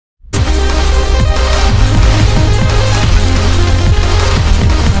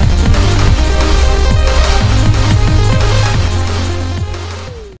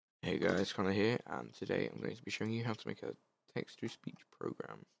guys, Connor here, and today I'm going to be showing you how to make a text-to-speech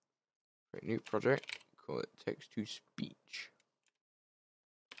program. Create a new project, call it text-to-speech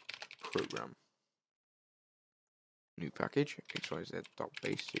program. New package,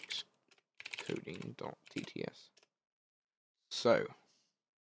 xyz.basicscoding.tts. So,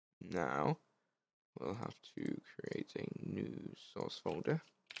 now we'll have to create a new source folder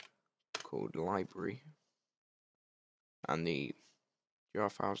called library, and the jar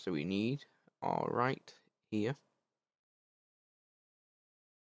files that we need are right here.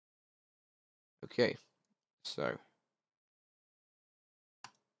 Okay, so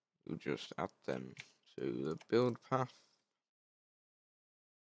we'll just add them to the build path.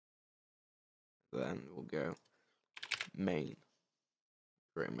 Then we'll go main,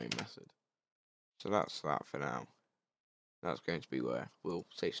 create a main method. So that's that for now. That's going to be where we'll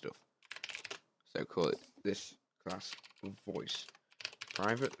say stuff. So call it this class voice.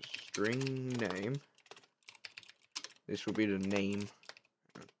 Private string name. This will be the name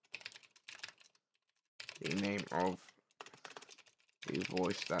of the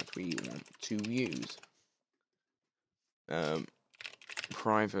voice that we want to use.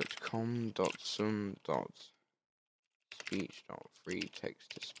 Private com.sum.speech.free text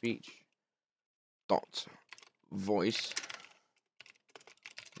to speech dot voice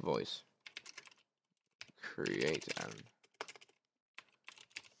create an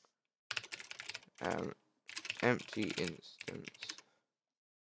empty instance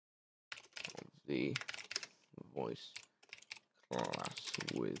of the voice class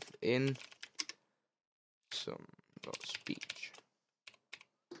within sum.speech.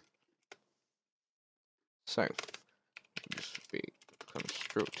 So this will be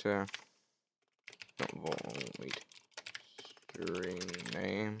constructor dot void string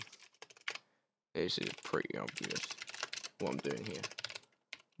name. This is pretty obvious what I'm doing here.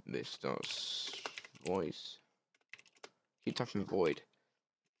 This dot voice, keep typing void,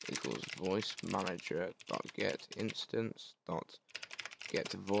 equals voice manager dot get instance dot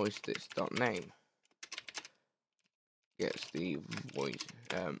get voice this dot name. Gets the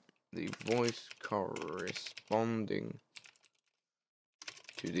voice corresponding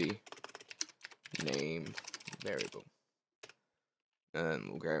to the name variable. And then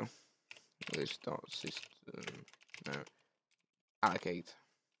we'll go this dot system allocate.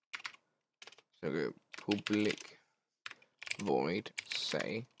 So go public void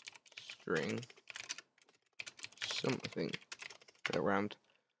say string something around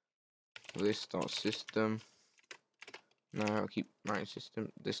this dot system. Now I'll keep my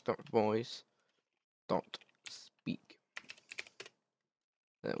system this dot voice dot speak.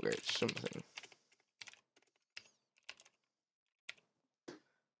 Then we'll go something.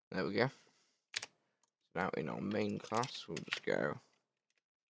 There we go. So now in our main class we'll just go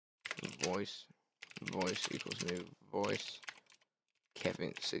voice equals new voice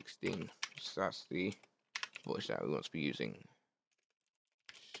Kevin 16. So that's the voice that we want to be using.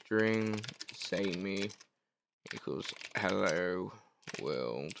 String say me equals hello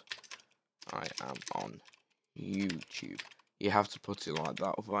world, I am on YouTube. You have to put it like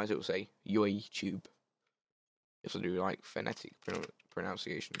that, otherwise it will say YouTube. You have to do like phonetic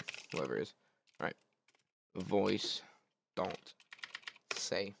pronunciation, whatever it is. Right. Voice dot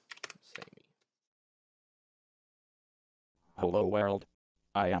say me. Hello world,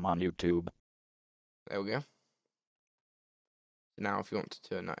 I am on YouTube. There we go. Now if you want to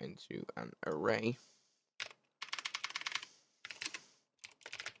turn that into an array,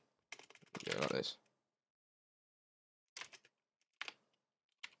 go like this.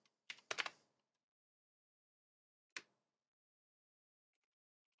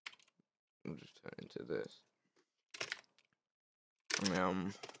 We'll just turn it into this. I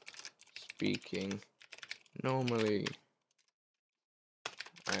am speaking normally.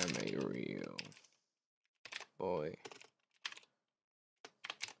 I am a real boy.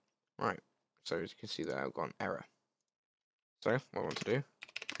 Right, so as you can see there, I've got an error. So what I want to do,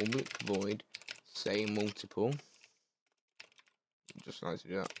 public void say multiple, just like to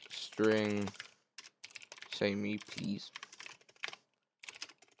do that, string say me please,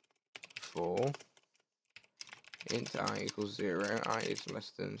 for int I equals 0, I is less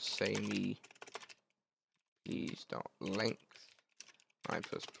than say me please dot length, I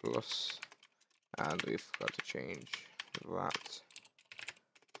plus plus, and we forgot to change that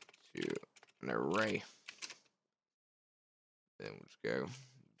to an array. Then we'll just go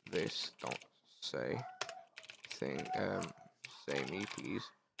this dot say thing say me please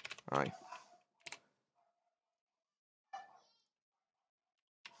I.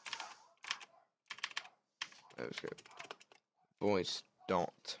 Let's go voice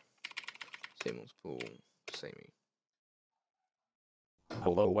dot say multiple, say me.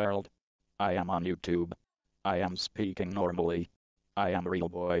 Hello world. I am on YouTube. I am speaking normally. I am Real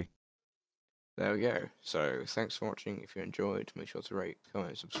Boy. There we go. So thanks for watching. If you enjoyed, make sure to rate, comment,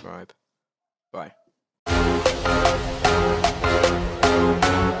 and subscribe. Bye.